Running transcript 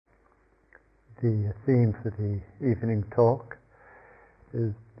The theme for the evening talk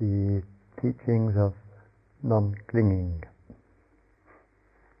is the teachings of non-clinging.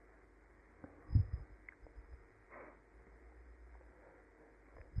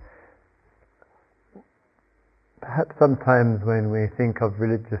 Perhaps sometimes when we think of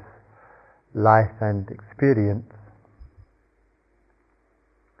religious life and experience,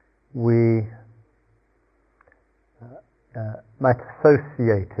 we might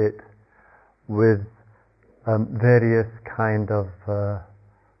associate it with various kind of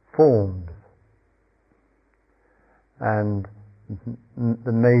forms, and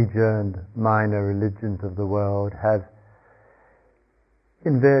the major and minor religions of the world have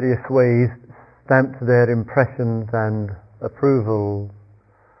in various ways stamped their impressions and approvals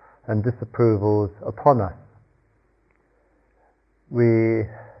and disapprovals upon us. We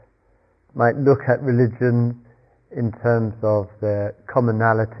might look at religion in terms of their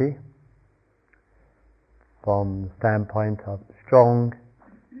commonality, from the standpoint of strong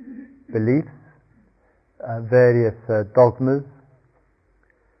beliefs, various dogmas,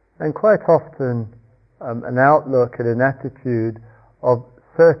 and quite often an outlook and an attitude of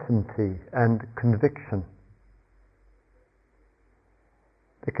certainty and conviction.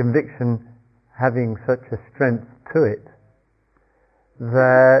 The conviction having such a strength to it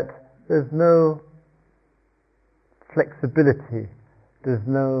that there's no flexibility, there's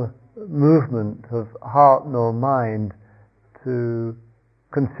no movement of heart nor mind to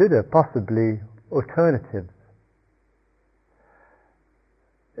consider possibly alternatives.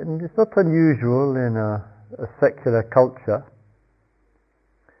 And it's not unusual in a secular culture,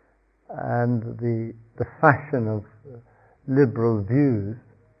 and the fashion of liberal views,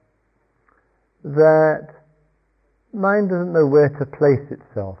 that mind doesn't know where to place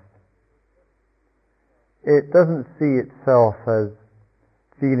itself. It doesn't see itself as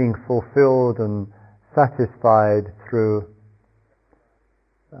feeling fulfilled and satisfied through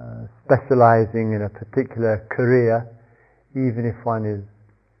specializing in a particular career, even if one is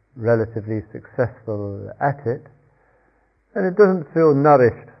relatively successful at it, and it doesn't feel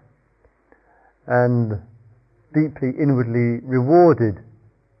nourished and deeply inwardly rewarded,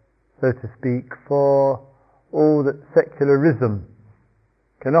 so to speak, for all that secularism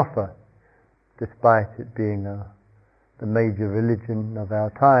can offer, despite it being the major religion of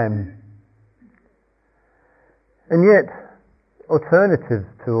our time. And yet, alternatives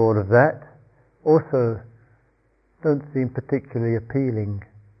to all of that also don't seem particularly appealing.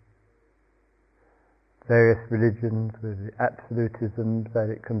 Various religions with the absolutisms that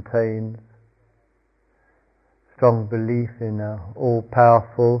it contains, strong belief in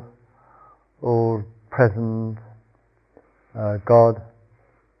all-powerful, all-present God,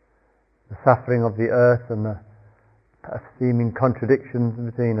 the suffering of the earth, and the seeming contradictions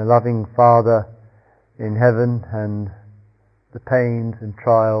between a loving Father in heaven and the pains and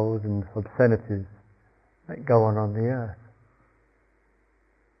trials and obscenities that go on the earth.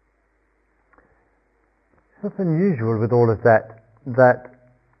 It's not unusual with all of that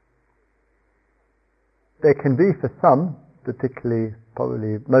there can be for some, particularly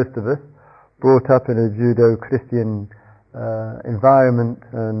probably most of us, brought up in a Judo-Christian environment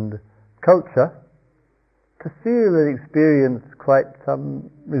and culture, to feel and experience quite some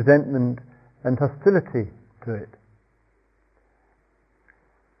resentment and hostility to it.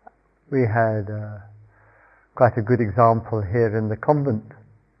 We had quite a good example here in the convent.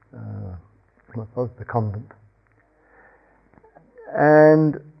 What was the convent?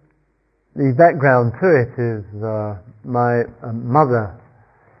 And the background to it is my mother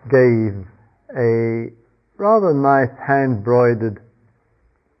gave a rather nice hand-broidered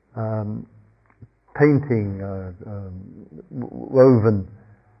painting, woven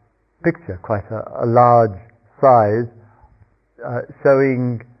picture, quite a large size,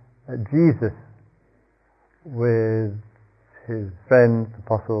 showing Jesus with his friends,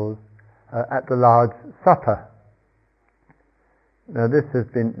 apostles, at the Lord's Supper. Now this has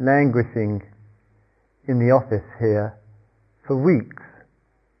been languishing in the office here for weeks,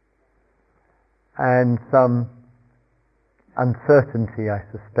 and some uncertainty, I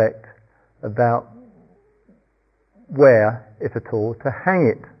suspect, about where, if at all, to hang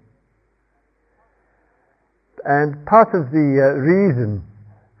it. And part of the reason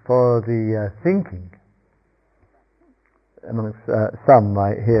for the thinking amongst some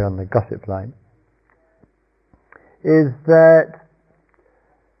right here on the gossip line is that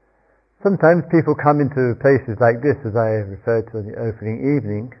sometimes people come into places like this, as I referred to in the opening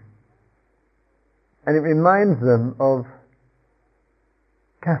evening, and it reminds them of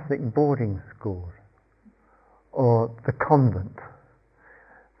Catholic boarding schools or the convent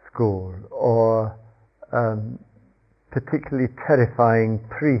school, or particularly terrifying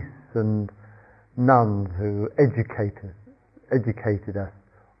priests and nuns who educated us,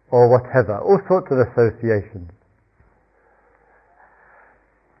 or whatever, all sorts of associations.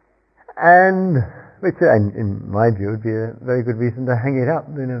 And which, in my view, would be a very good reason to hang it up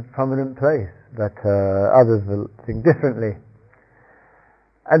in a prominent place, but others will think differently.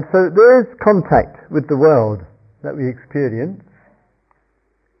 And so there is contact with the world that we experience,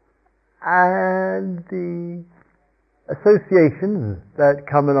 and the associations that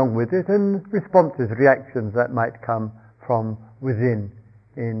come along with it, and responses, reactions that might come from within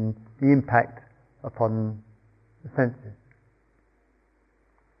in the impact upon the senses.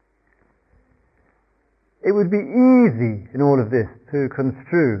 It would be easy in all of this to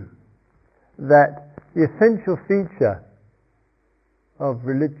construe that the essential feature of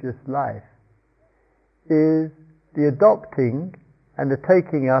religious life is the adopting and the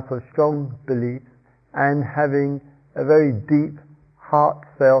taking up of strong beliefs and having a very deep,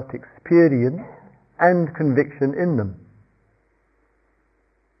 heartfelt experience and conviction in them.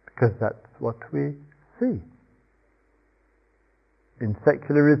 Because that's what we see. In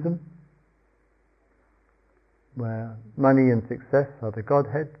secularism, where money and success are the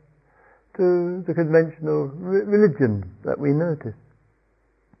Godhead, to the conventional religion that we notice.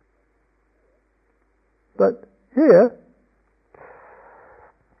 But here,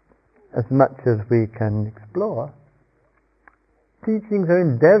 as much as we can explore, teachings are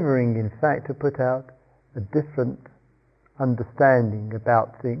endeavoring, in fact, to put out a different understanding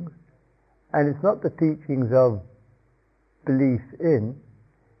about things, and it's not the teachings of belief in,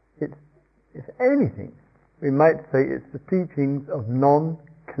 it's, if anything, we might say it's the teachings of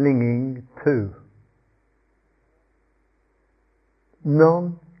non-clinging to.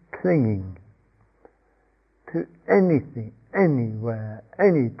 Non-clinging to anything, anywhere,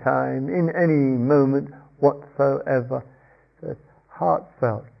 any time, in any moment whatsoever. So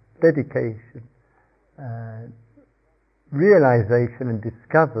heartfelt dedication, realization and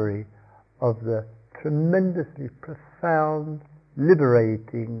discovery of the tremendously profound,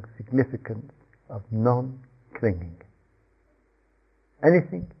 liberating significance of non-clinging.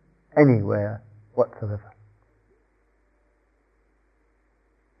 Anything, anywhere whatsoever.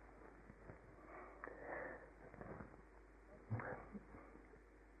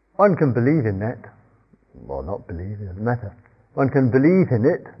 One can believe in that, or not believe, it doesn't matter. One can believe in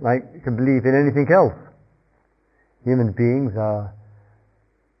it like you can believe in anything else. Human beings are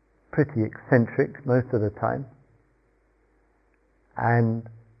pretty eccentric most of the time, and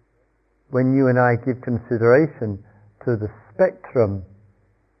when you and I give consideration to the spectrum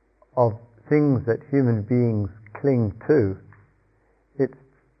of things that human beings cling to, it's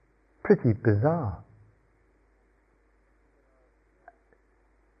pretty bizarre.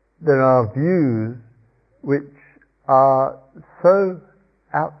 There are views which are so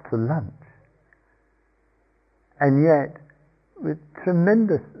out to lunch, and yet with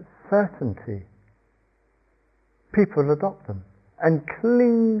tremendous certainty people adopt them and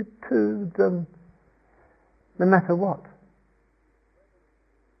cling to them no matter what.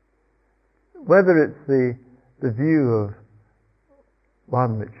 Whether it's the view of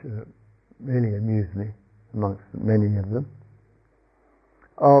one which really amused me amongst many of them,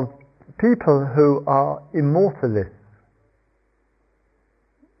 of people who are immortalists.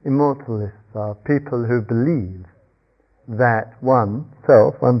 Immortalists are people who believe that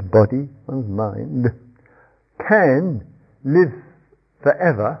oneself, one's body, one's mind, can live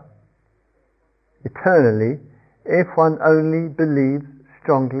forever, eternally, if one only believes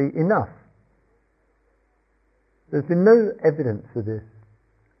strongly enough. There's been no evidence of this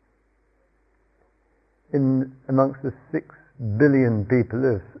amongst the 6 billion people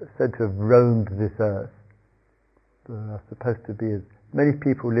who are said to have roamed this earth. There are supposed to be as many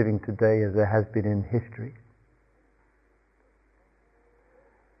people living today as there has been in history.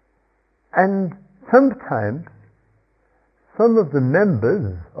 And sometimes some of the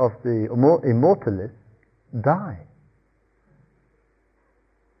members of the immortalists die,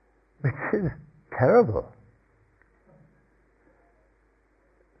 which is terrible.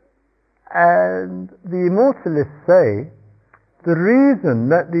 And the immortalists say the reason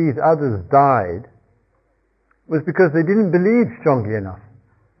that these others died was because they didn't believe strongly enough.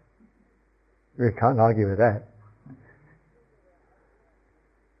 We can't argue with that.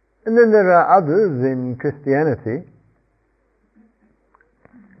 And then there are others in Christianity,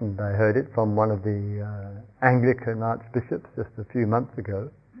 and I heard it from one of the Anglican archbishops just a few months ago,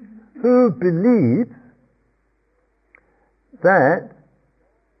 who believes that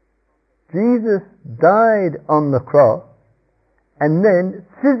Jesus died on the cross and then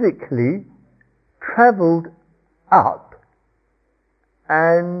physically travelled up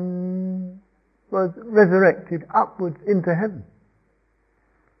and was resurrected upwards into heaven.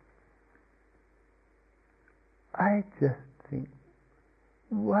 I just think,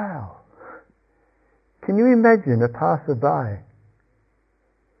 wow. Can you imagine a passerby?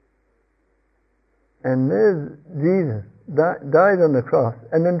 And there's Jesus, died on the cross,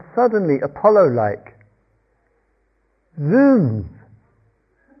 and then suddenly, Apollo-like, zooms.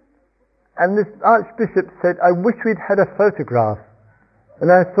 And this Archbishop said, I wish we'd had a photograph.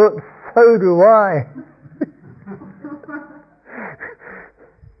 And I thought, so do I.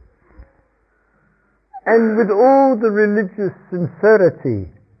 And with all the religious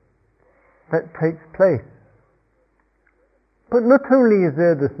sincerity that takes place. But not only is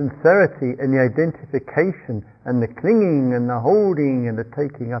there the sincerity and the identification and the clinging and the holding and the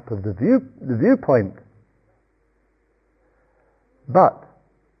taking up of the viewpoint, but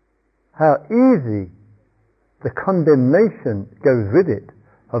how easy the condemnation goes with it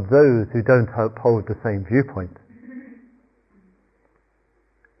of those who don't uphold the same viewpoint,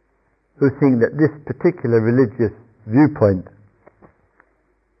 who think that this particular religious viewpoint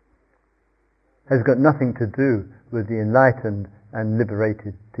has got nothing to do with the enlightened and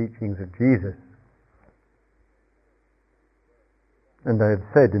liberated teachings of Jesus. And I have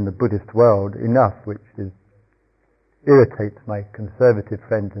said in the Buddhist world enough which irritates my conservative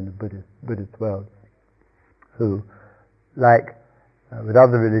friends in the Buddhist world, who, like with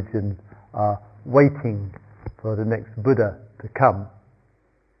other religions, are waiting for the next Buddha to come.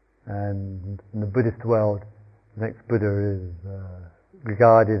 And in the Buddhist world, the next Buddha is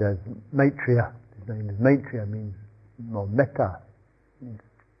regarded as Maitreya. His name is Maitreya, means, or Metta, means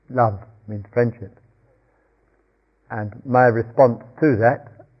love, means friendship. And my response to that,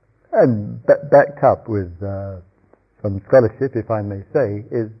 and backed up with some scholarship, if I may say,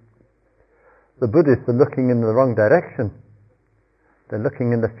 is the Buddhists are looking in the wrong direction. They're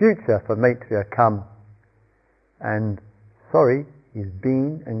looking in the future for Maitreya come, and sorry, he's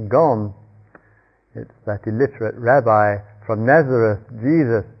been and gone. It's that illiterate rabbi from Nazareth,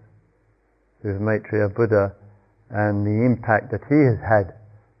 Jesus, who's Maitreya Buddha, and the impact that he has had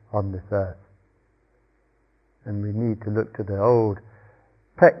on this earth. And we need to look to the old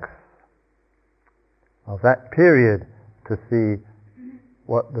texts of that period to see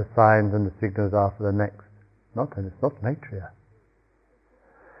what the signs and the signals are for the next. And it's not Maitreya.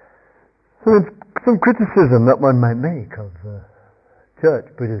 So it's some criticism that one might make of church,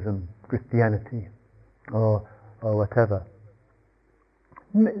 Buddhism, Christianity, or whatever.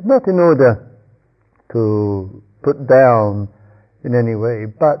 Not in order to put down in any way,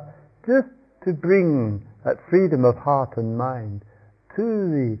 but just to bring that freedom of heart and mind to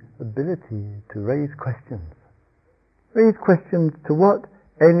the ability to raise questions. Raise questions to what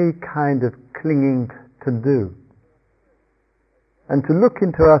any kind of clinging can do. And to look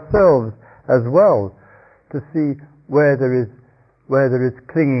into ourselves as well, to see where there is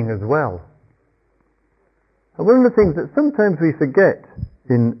clinging as well. And one of the things that sometimes we forget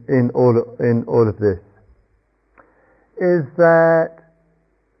in all of this is that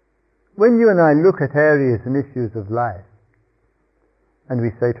when you and I look at areas and issues of life, and we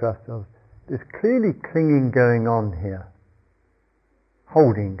say to ourselves, there's clearly clinging going on here,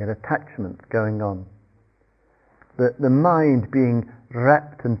 holding and attachments going on, the mind being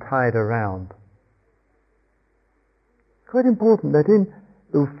wrapped and tied around. Quite important that in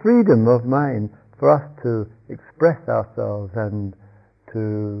the freedom of mind for us to express ourselves and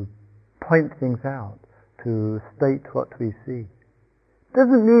to point things out, to state what we see.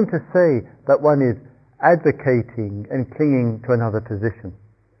 Doesn't mean to say that one is advocating and clinging to another position.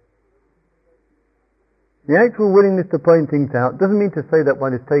 The actual willingness to point things out doesn't mean to say that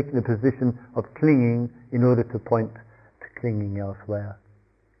one is taking a position of clinging in order to point to clinging elsewhere.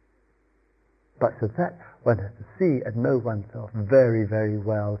 But so that one has to see and know oneself very, very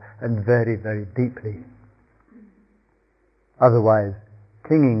well and very, very deeply. Otherwise,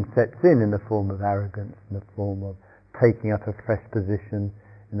 clinging sets in the form of arrogance, in the form of taking up a fresh position,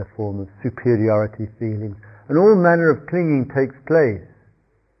 in the form of superiority feelings, and all manner of clinging takes place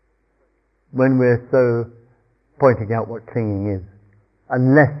when we're so pointing out what clinging is,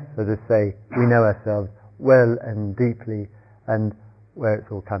 unless, as I say, we know ourselves well and deeply and where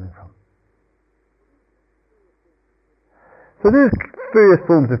it's all coming from. So there's various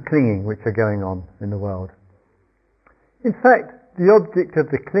forms of clinging which are going on in the world. In fact, the object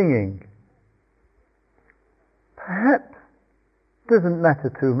of the clinging perhaps doesn't matter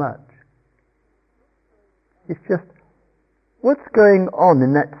too much. It's just what's going on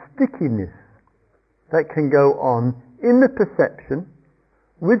in that stickiness that can go on in the perception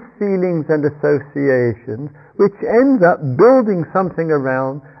with feelings and associations, which ends up building something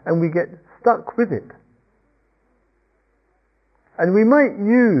around, and we get stuck with it. And we might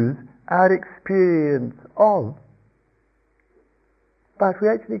use our experience of, but we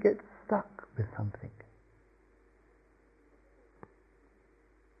actually get stuck with something.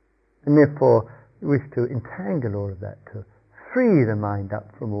 And therefore, we wish to entangle all of that, to free the mind up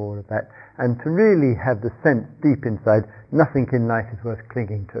from all of that, and to really have the sense deep inside, nothing in life is worth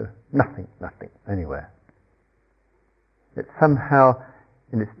clinging to. Nothing, anywhere. It's somehow,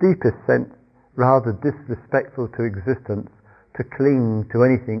 in its deepest sense, rather disrespectful to existence to cling to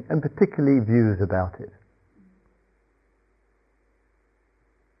anything, and particularly views about it.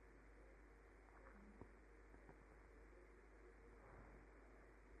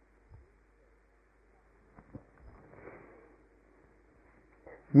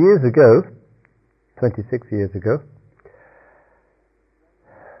 Years ago, 26 years ago,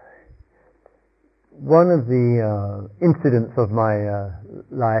 one of the incidents of my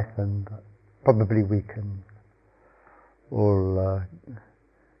life, and probably we can all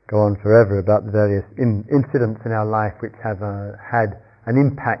go on forever about the various incidents in our life which have had an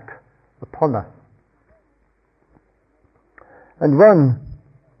impact upon us. And one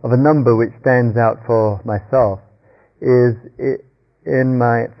of a number which stands out for myself is in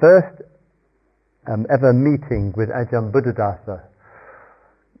my first ever meeting with Ajahn Buddhadasa,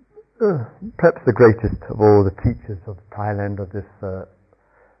 perhaps the greatest of all the teachers of Thailand of this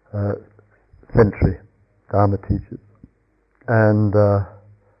century, Dharma teachers, and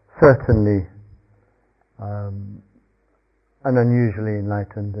certainly an unusually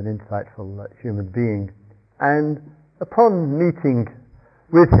enlightened and insightful human being. And upon meeting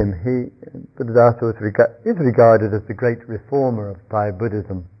with him, Buddhadasa is regarded as the great reformer of Thai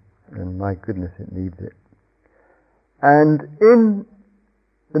Buddhism, and my goodness, it needs it. And in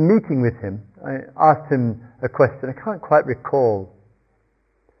the meeting with him, I asked him a question. I can't quite recall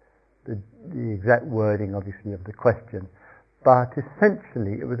the exact wording, obviously, of the question, but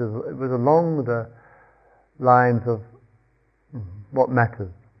essentially it was along the lines of what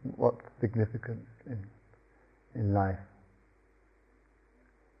matters, what's significant in life.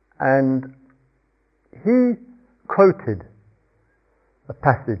 And he quoted a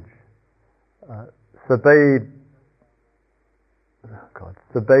passage, Sabbe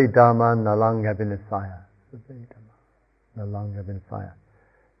Dhamma Nalanga Vinasaya. Sabbe Dhamma Nalanga Vinasaya.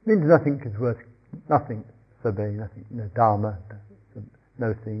 Means nothing is worth, nothing, Sabbe, nothing, no Dharma,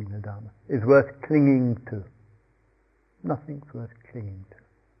 no thing, no Dharma, is worth clinging to. Nothing's worth clinging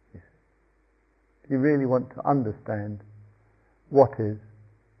to. If you really want to understand what is,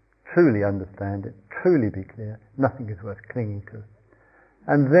 truly understand it, truly be clear, nothing is worth clinging to.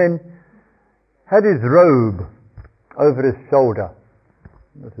 And then had his robe over his shoulder.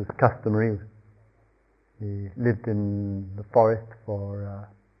 This is customary. He lived in the forest for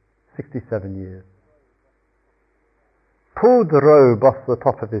 67 years. Pulled the robe off the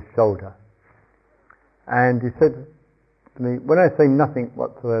top of his shoulder, and he said to me, when I say nothing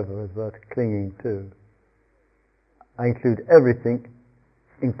whatsoever is worth clinging to, I include everything,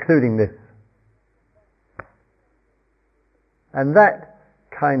 including this. And that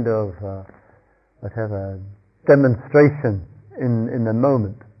kind of whatever demonstration in the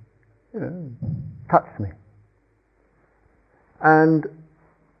moment, touched me. And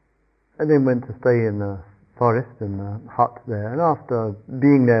I then went to stay in the forest, in the hut there, and after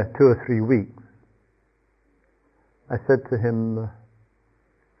being there 2 or 3 weeks, I said to him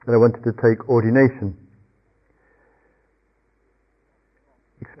that I wanted to take ordination,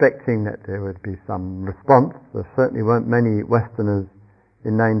 expecting that there would be some response. There certainly weren't many Westerners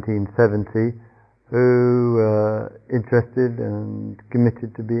in 1970 who were interested and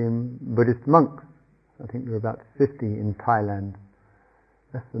committed to being Buddhist monks. I think there were about 50 in Thailand,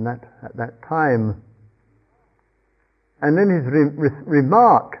 less than that at that time. And then his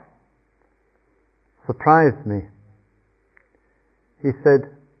remark surprised me. He said,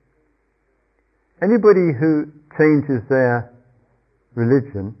 anybody who changes their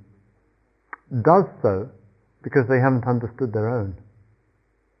religion does so because they haven't understood their own.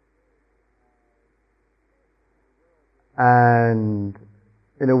 And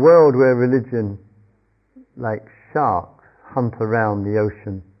in a world where religion, like sharks, hunt around the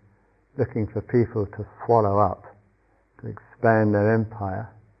ocean looking for people to swallow up, to expand their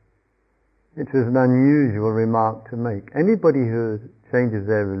empire, it was an unusual remark to make. Anybody who changes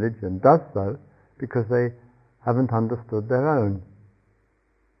their religion does so because they haven't understood their own.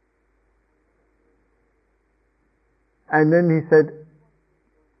 And then he said,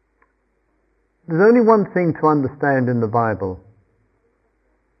 there's only one thing to understand in the Bible,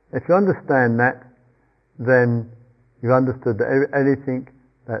 If you understand that, then you've understood that anything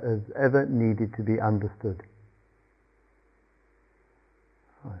that has ever needed to be understood.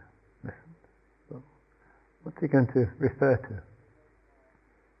 Oh, listen. So, what's he going to refer to?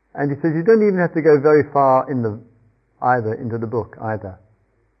 And he says you don't even have to go very far into the book either.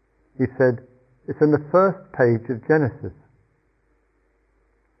 He said it's in the first page of Genesis.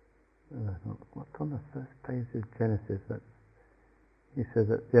 What's on the first page of Genesis? He says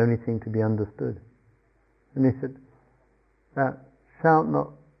that's the only thing to be understood. And he said, "Thou shalt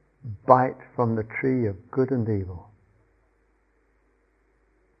not bite from the tree of good and evil."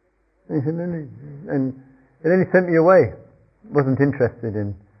 And he said, and then he sent me away. Wasn't interested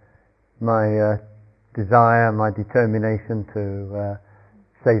in my desire, my determination to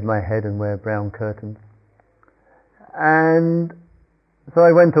shave my head and wear brown curtains. And so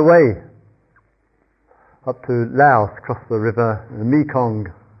I went away up to Laos, crossed the river, the Mekong.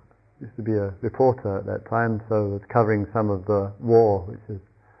 Used to be a reporter at that time, so was covering some of the war, which is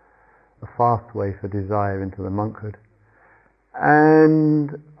a fast way for desire into the monkhood. And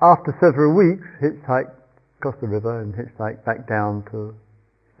after several weeks, hitchhiked across the river and hitchhiked back down to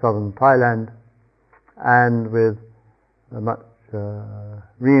southern Thailand, and with a much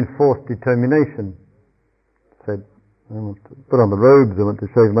reinforced determination, said, "I want to put on the robes, I want to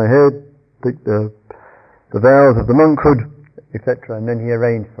shave my head, take the vows of the monkhood," etc. And then he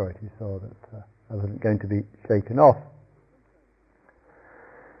arranged for it. He saw that I wasn't going to be shaken off.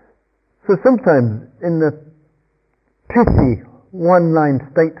 So sometimes in the pithy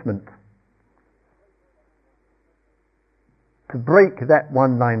one-line statement, to break that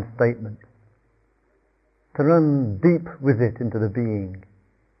one-line statement, to run deep with it into the being,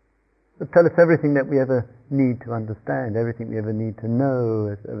 to tell us everything that we ever need to understand, everything we ever need to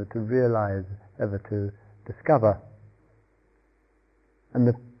know, ever to realize, ever to discover. And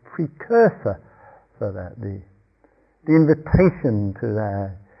the precursor for that, the invitation to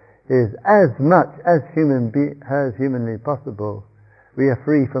that, is as much as humanly possible, we are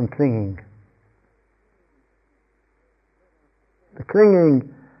free from clinging. The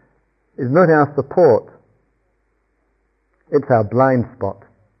clinging is not our support, it's our blind spot.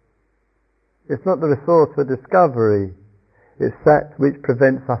 It's not the resource for discovery, it's that which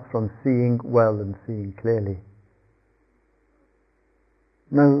prevents us from seeing well and seeing clearly.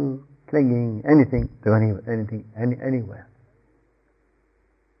 No clinging, anything to anything, anywhere.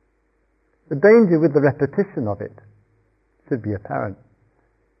 The danger with the repetition of it should be apparent.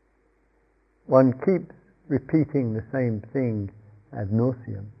 One keeps repeating the same thing ad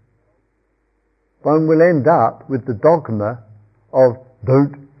nauseum. One will end up with the dogma of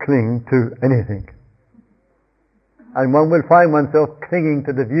don't cling to anything. And one will find oneself clinging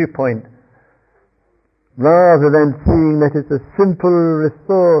to the viewpoint rather than seeing that it's a simple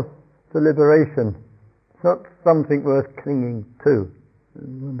resource to liberation. It's not something worth clinging to.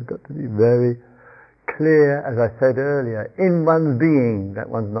 One's got to be very clear, as I said earlier, in one's being that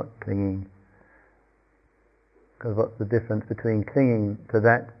one's not clinging. Because what's the difference between clinging to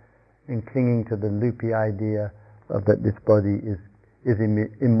that and clinging to the loopy idea of that this body is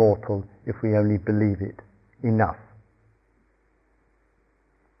immortal if we only believe it enough?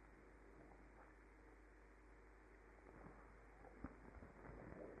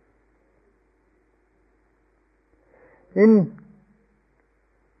 In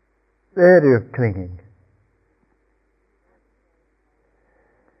the area of clinging,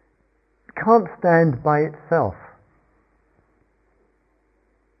 it can't stand by itself.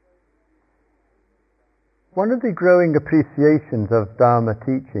 One of the growing appreciations of Dharma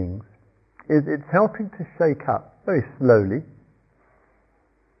teachings is it's helping to shake up, very slowly,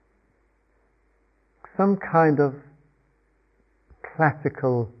 some kind of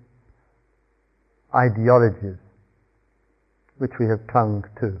classical ideologies which we have clung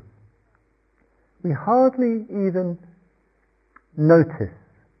to. We hardly even notice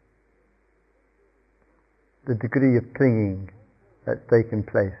the degree of clinging that's taken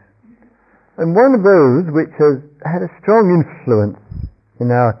place. And one of those which has had a strong influence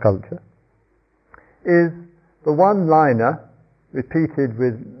in our culture is the one-liner repeated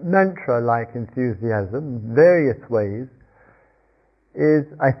with mantra-like enthusiasm, various ways, is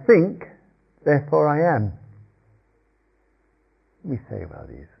 "I think, therefore I am." We say, well,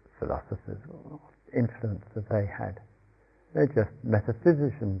 these philosophers, what influence have they had? They're just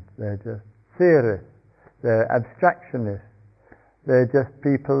metaphysicians, they're just theorists, they're abstractionists, they're just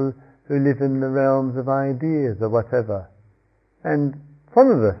people who live in the realms of ideas or whatever. And some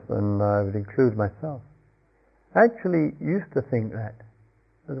of us, and I would include myself, actually used to think that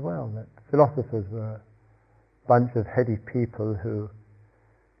as well, that philosophers were a bunch of heady people who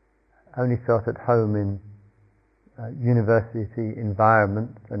only felt at home in university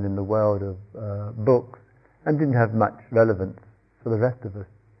environments and in the world of books, and didn't have much relevance for the rest of us.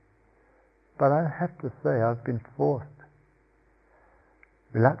 But I have to say, I've been forced,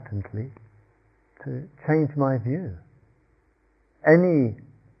 reluctantly, to change my view. Any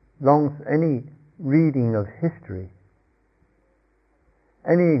reading of history,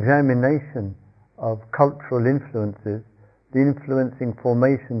 any examination of cultural influences, the influencing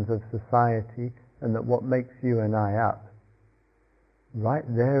formations of society, and that what makes you and I up, right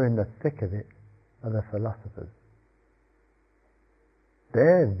there in the thick of it are the philosophers.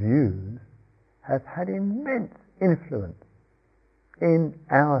 Their views have had immense influence in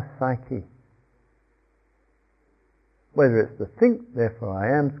our psyche. Whether it's the think, therefore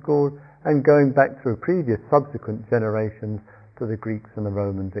I am school, and going back through previous subsequent generations to the Greeks and the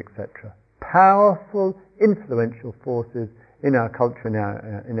Romans, etc. Powerful, influential forces in our culture,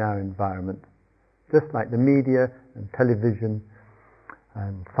 in our environment. Just like the media and television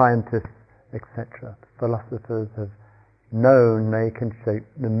and scientists, etc. Philosophers have known they can shape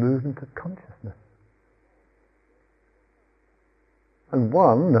the movement of consciousness. And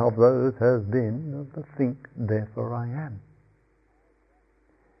one of those has been the think, therefore I am.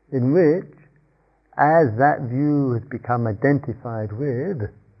 In which, as that view has become identified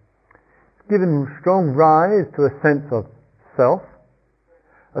with, given strong rise to a sense of self,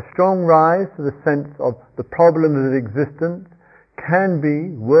 a strong rise to the sense of the problems of existence can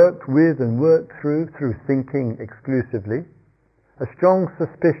be worked with and worked through thinking exclusively, a strong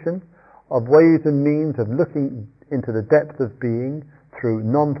suspicion of ways and means of looking into the depth of being through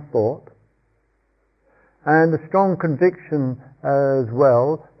non-thought, and a strong conviction as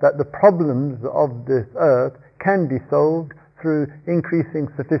well that the problems of this earth can be solved through increasing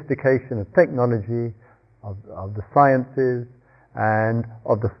sophistication of technology, of the sciences, and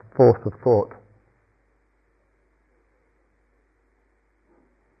of the force of thought.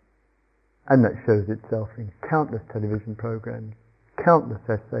 And that shows itself in countless television programs, countless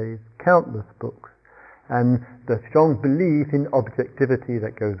essays, countless books, and the strong belief in objectivity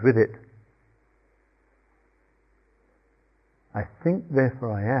that goes with it. I think,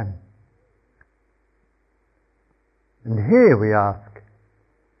 therefore I am. And here we ask,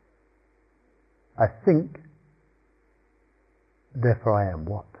 I think, therefore I am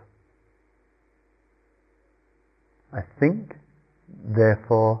what? I think,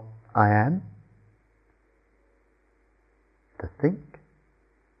 therefore I am. To think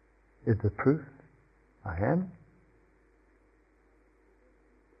is the proof I am.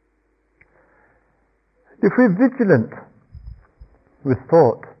 If we're vigilant with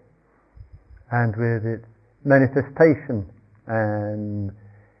thought and with its manifestation and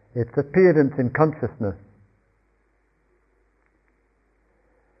its appearance in consciousness,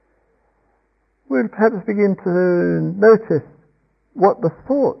 we'll perhaps begin to notice what the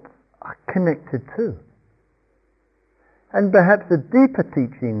thoughts are connected to. And perhaps a deeper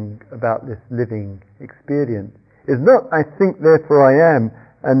teaching about this living experience is not I think, therefore I am,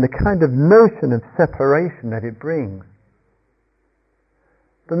 and the kind of notion of separation that it brings.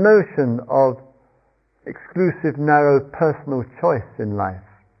 The notion of exclusive, narrow personal choice in life.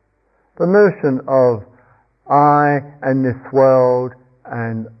 The notion of I and this world,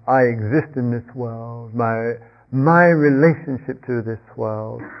 and I exist in this world, my relationship to this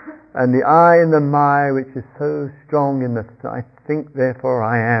world, and the I and the my, which is so strong in the I think, therefore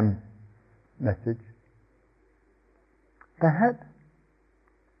I am message. Perhaps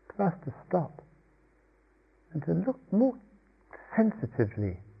for us to stop and to look more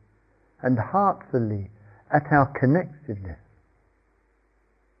sensitively and heartfully at our connectedness,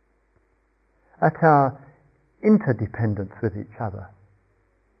 at our interdependence with each other,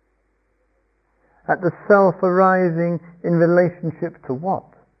 at the self arising in relationship to what?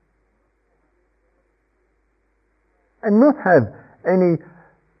 And not have any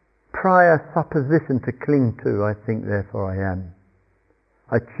prior supposition to cling to. I think, therefore I am.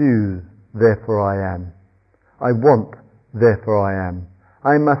 I choose, therefore I am. I want, therefore I am.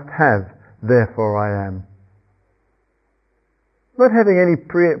 I must have, therefore I am. Not having any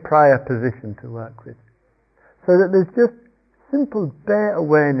prior position to work with. So that there's just simple bare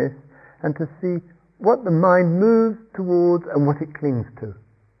awareness, and to see what the mind moves towards and what it clings to.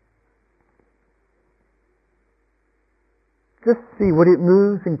 Just see what it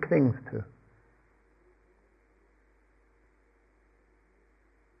moves and clings to.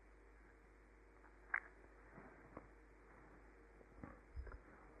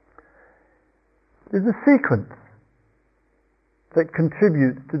 There's a sequence that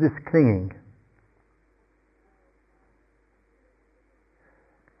contributes to this clinging.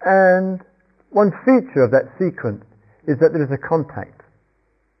 And one feature of that sequence is that there is a contact.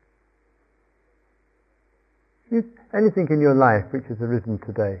 Anything in your life which has arisen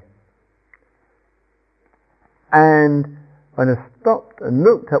today, and one has stopped and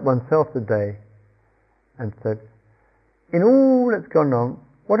looked at oneself today and said, in all that's gone on,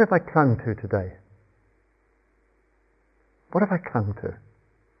 what have I clung to today? What have I clung to?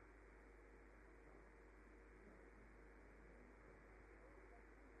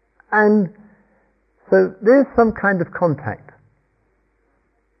 And so there's some kind of contact.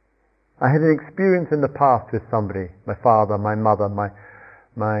 I had an experience in the past with somebody, my father, my mother,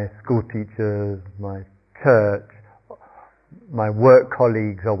 my school teachers, my church, my work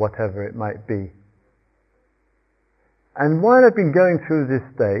colleagues, or whatever it might be. And while I've been going through this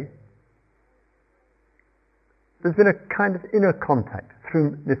day, there's been a kind of inner contact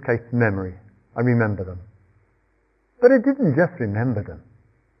through, in this case, memory. I remember them. But I didn't just remember them.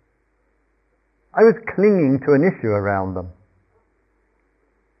 I was clinging to an issue around them.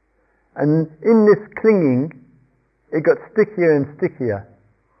 And in this clinging, it got stickier and stickier.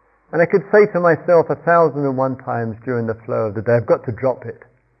 And I could say to myself 1,001 times during the flow of the day, I've got to drop it.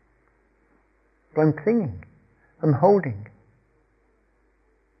 But I'm clinging. I'm holding.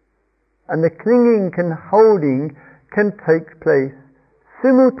 And the clinging and holding can take place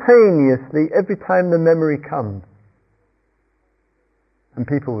simultaneously every time the memory comes. And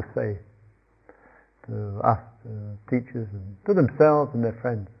people will say to us, teachers, and to themselves and their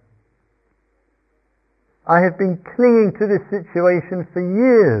friends, I have been clinging to this situation for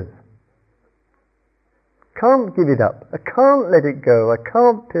years. Can't give it up. I can't let it go. I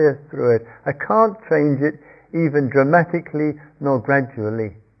can't pierce through it. I can't change it, even dramatically nor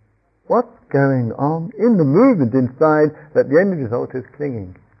gradually. What's going on in the movement inside that the end result is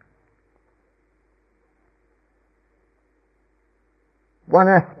clinging? One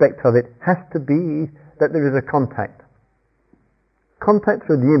aspect of it has to be that there is a contact. Contact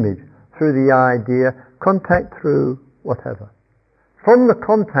through the image, through the idea, contact through whatever. From the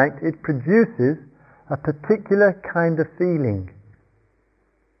contact it produces a particular kind of feeling.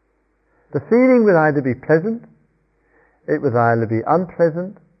 The feeling will either be pleasant, it will either be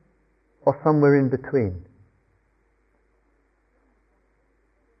unpleasant, or somewhere in between.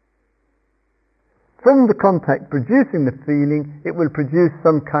 From the contact producing the feeling, it will produce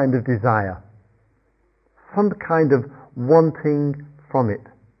some kind of desire, some kind of wanting from it.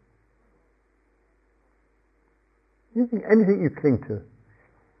 Anything you cling to,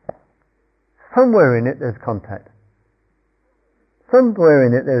 somewhere in it there's contact. Somewhere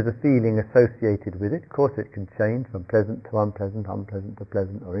in it there's a feeling associated with it. Of course it can change from pleasant to unpleasant, unpleasant to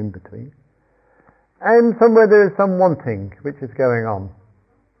pleasant, or in between. And somewhere there is some wanting which is going on.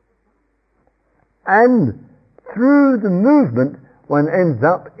 And through the movement one ends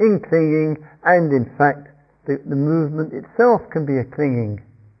up in clinging, and in fact the movement itself can be a clinging.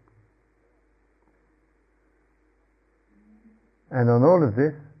 And on all of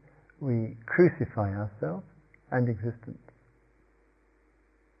this we crucify ourselves and existence.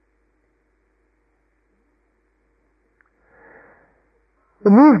 The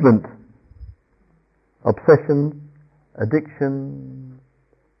movement, obsession, addiction,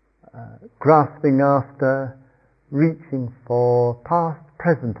 grasping after, reaching for, past,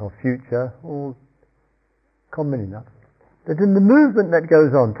 present or future, all common enough. That in the movement that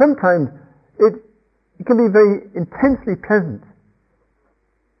goes on, sometimes it can be very intensely pleasant.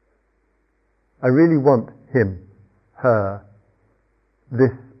 I really want him, her,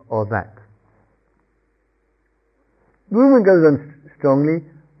 this or that. Movement goes on strongly,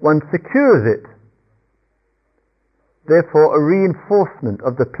 one secures it. Therefore, a reinforcement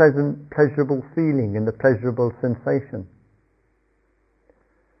of the pleasant, pleasurable feeling and the pleasurable sensation.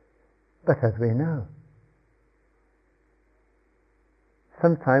 But as we know,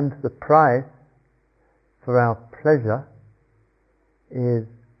 sometimes the price for our pleasure is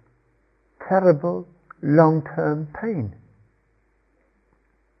terrible long-term pain.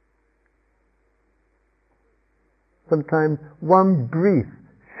 Sometimes one brief,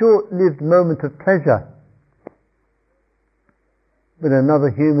 short-lived moment of pleasure with another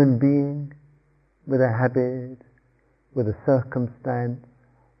human being, with a habit, with a circumstance,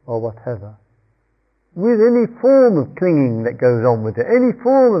 or whatever. With any form of clinging that goes on with it, any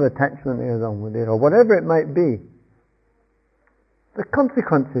form of attachment that goes on with it, or whatever it might be. The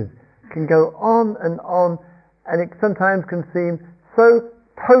consequences can go on, and it sometimes can seem so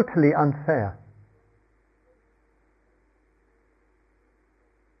totally unfair.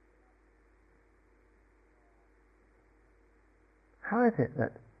 How is it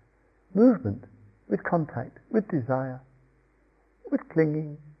that movement with contact, with desire, with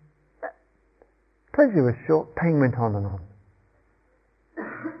clinging, Pleasure was short, pain went on and on.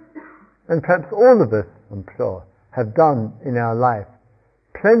 And perhaps all of us, I'm sure, have done in our life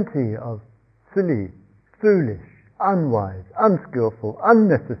plenty of silly, foolish, unwise, unskillful,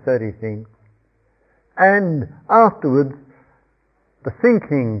 unnecessary things. And afterwards, the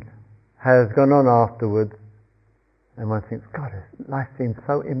thinking has gone on afterwards, and one thinks, God, life seems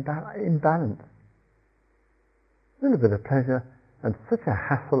so imbalanced. A little bit of pleasure and such a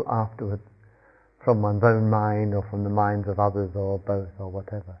hassle afterwards from one's own mind or from the minds of others or both or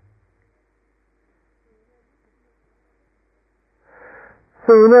whatever.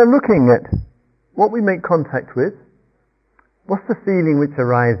 So we're now looking at what we make contact with, what's the feeling which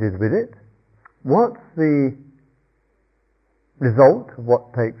arises with it, what's the result of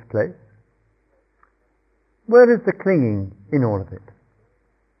what takes place, where is the clinging in all of it.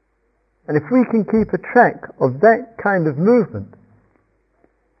 And if we can keep a track of that kind of movement,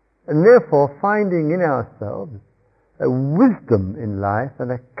 and therefore finding in ourselves a wisdom in life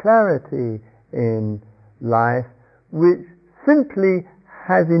and a clarity in life which simply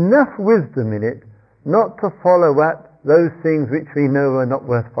has enough wisdom in it not to follow up those things which we know are not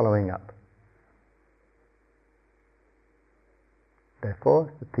worth following up.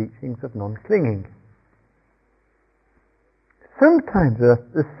 Therefore, the teachings of non-clinging. Sometimes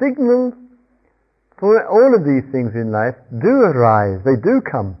the signals for all of these things in life do arise, they do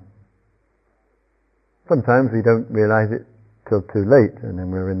come. Sometimes we don't realize it till too late, and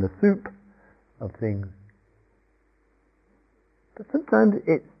then we're in the soup of things. But sometimes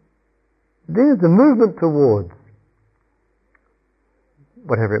there's a movement towards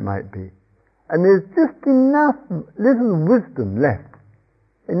whatever it might be. And there's just enough little wisdom left,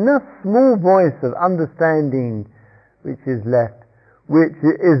 enough small voice of understanding which is left, which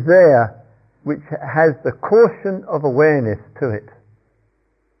is there, which has the caution of awareness to it,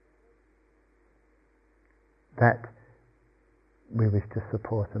 that we wish to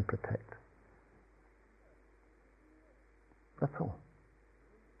support and protect. That's all.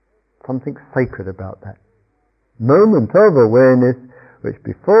 Something sacred about that moment of awareness, which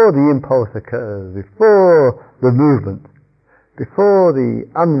before the impulse occurs, before the movement, before the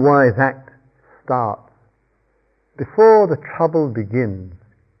unwise act starts, before the trouble begins,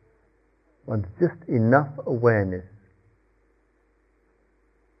 one's just enough awareness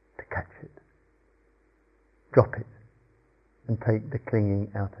to catch it, drop it, and take the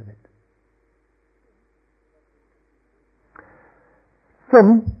clinging out of it.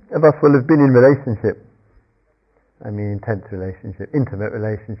 Some of us will have been in relationship, intense relationship, intimate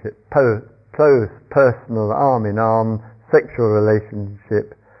relationship, close, personal, arm in arm, sexual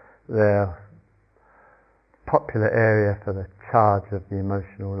relationship, their popular area for the charge of the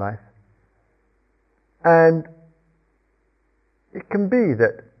emotional life. And it can be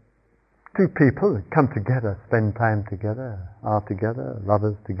that two people come together, spend time together, are together,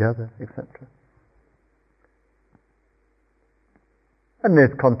 lovers together, etc. And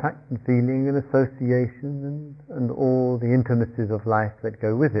there's contact and feeling and association and all the intimacies of life that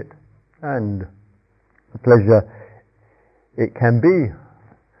go with it. And the pleasure it can be,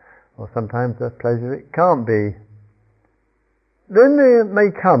 or sometimes the pleasure it can't be. Then there may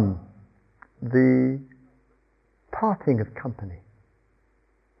come the parting of company.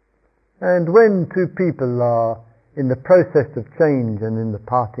 And when two people are in the process of change and in the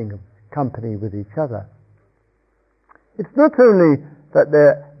parting of company with each other, it's not only that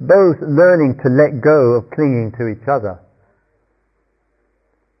they're both learning to let go of clinging to each other.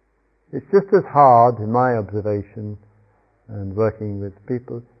 It's just as hard, in my observation and working with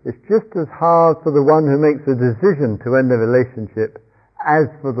people, it's just as hard for the one who makes a decision to end the relationship as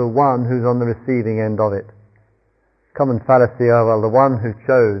for the one who's on the receiving end of it. Common fallacy, well, the one who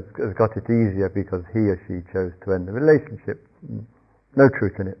chose has got it easier because he or she chose to end the relationship. No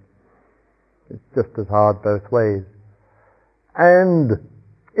truth in it. It's just as hard both ways. And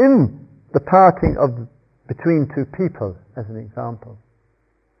in the parting between two people, as an example,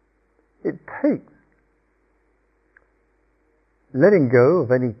 it takes letting go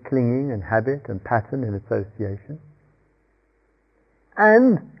of any clinging and habit and pattern and association,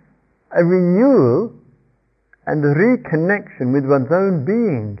 and a renewal and a reconnection with one's own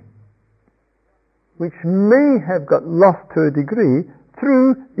being, which may have got lost to a degree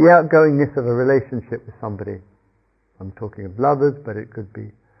through the outgoingness of a relationship with somebody. I'm talking of lovers, but it could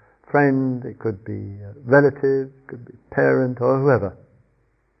be friend, it could be relative, it could be parent or whoever.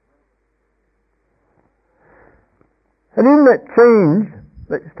 And in that change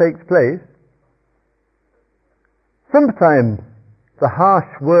that takes place, sometimes the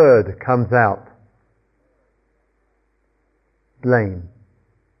harsh word comes out. Blame.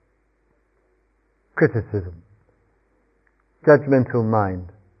 criticism, judgmental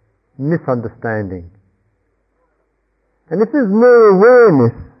mind, misunderstanding. And if there's no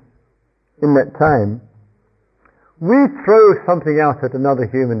awareness in that time, we throw something out at another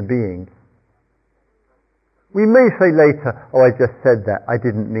human being. We may say later, oh, I just said that, I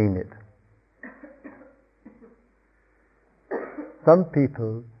didn't mean it. Some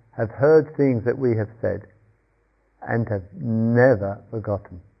people have heard things that we have said and have never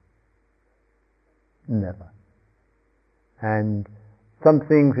forgotten. Never. And some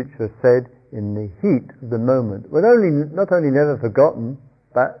things which were said in the heat of the moment were not only never forgotten,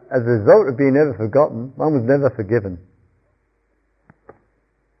 but as a result of being never forgotten, one was never forgiven.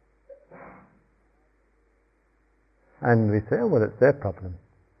 And we say, oh, well, it's their problem.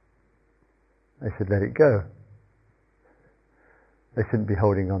 They should let it go. They shouldn't be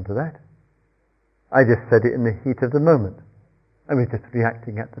holding on to that. I just said it in the heat of the moment. I was just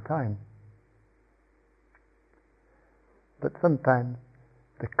reacting at the time. But sometimes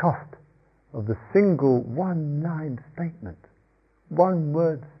the cost of the single one-line statement,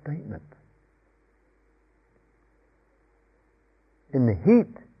 one-word statement, in the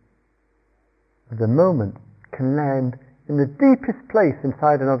heat of the moment can land in the deepest place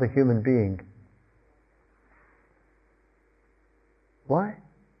inside another human being. Why?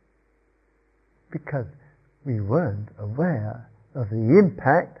 Because we weren't aware of the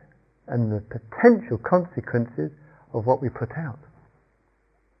impact and the potential consequences of what we put out.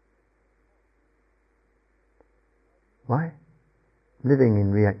 Why? Living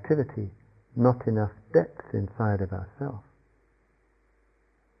in reactivity, not enough depth inside of ourselves.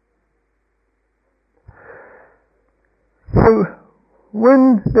 So,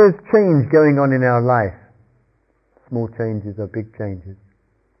 when there's change going on in our life, small changes or big changes,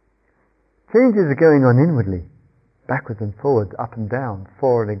 changes are going on inwardly, backwards and forwards, up and down,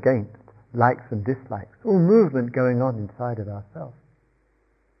 for and against, likes and dislikes, all movement going on inside of ourselves.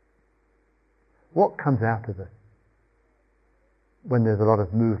 What comes out of us when there's a lot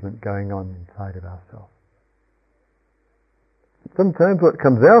of movement going on inside of ourselves? Sometimes what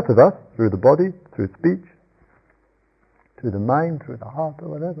comes out of us, through the body, through speech, through the mind, through the heart, or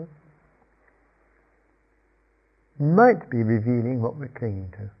whatever, might be revealing what we're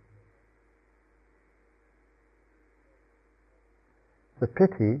clinging to. It's a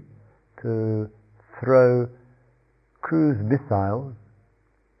pity to throw cruise missiles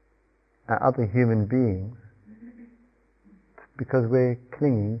at other human beings because we're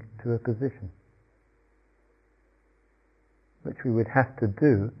clinging to a position, which we would have to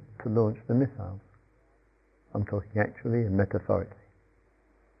do to launch the missiles. I'm talking actually and metaphorically.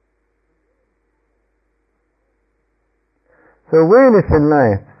 So awareness in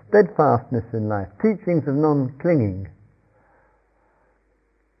life, steadfastness in life, teachings of non-clinging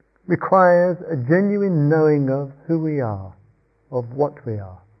requires a genuine knowing of who we are, of what we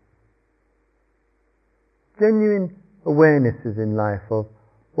are. Genuine awarenesses in life of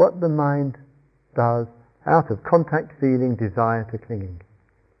what the mind does out of contact, feeling, desire to clinging.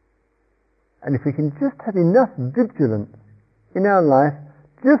 And if we can just have enough vigilance in our life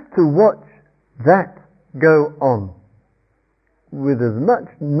just to watch that go on with as much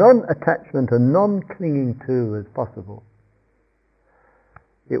non-attachment and non-clinging to as possible,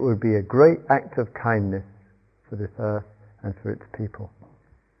 it would be a great act of kindness for this earth and for its people.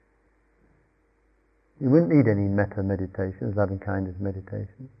 You wouldn't need any metta meditations, loving kindness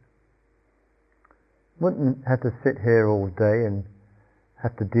meditations. Wouldn't have to sit here all day and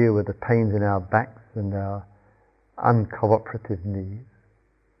have to deal with the pains in our backs and our uncooperative knees.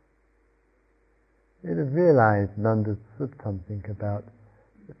 You'd have realized and understood something about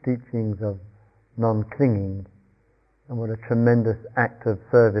the teachings of non-clinging and what a tremendous act of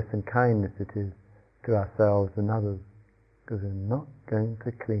service and kindness it is to ourselves and others, because we're not going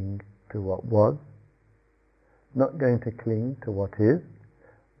to cling to what was, not going to cling to what is,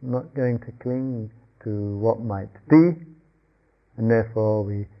 not going to cling to what might be, and therefore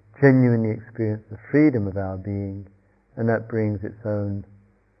we genuinely experience the freedom of our being, and that brings its own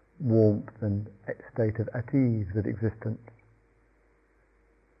warmth and state of at ease with existence.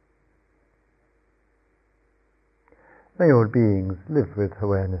 May all beings live with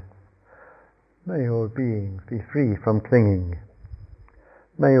awareness. May all beings be free from clinging.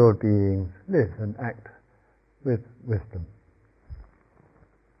 May all beings live and act with wisdom.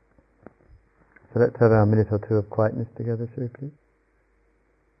 So let's have our minute or two of quietness together, shall we please?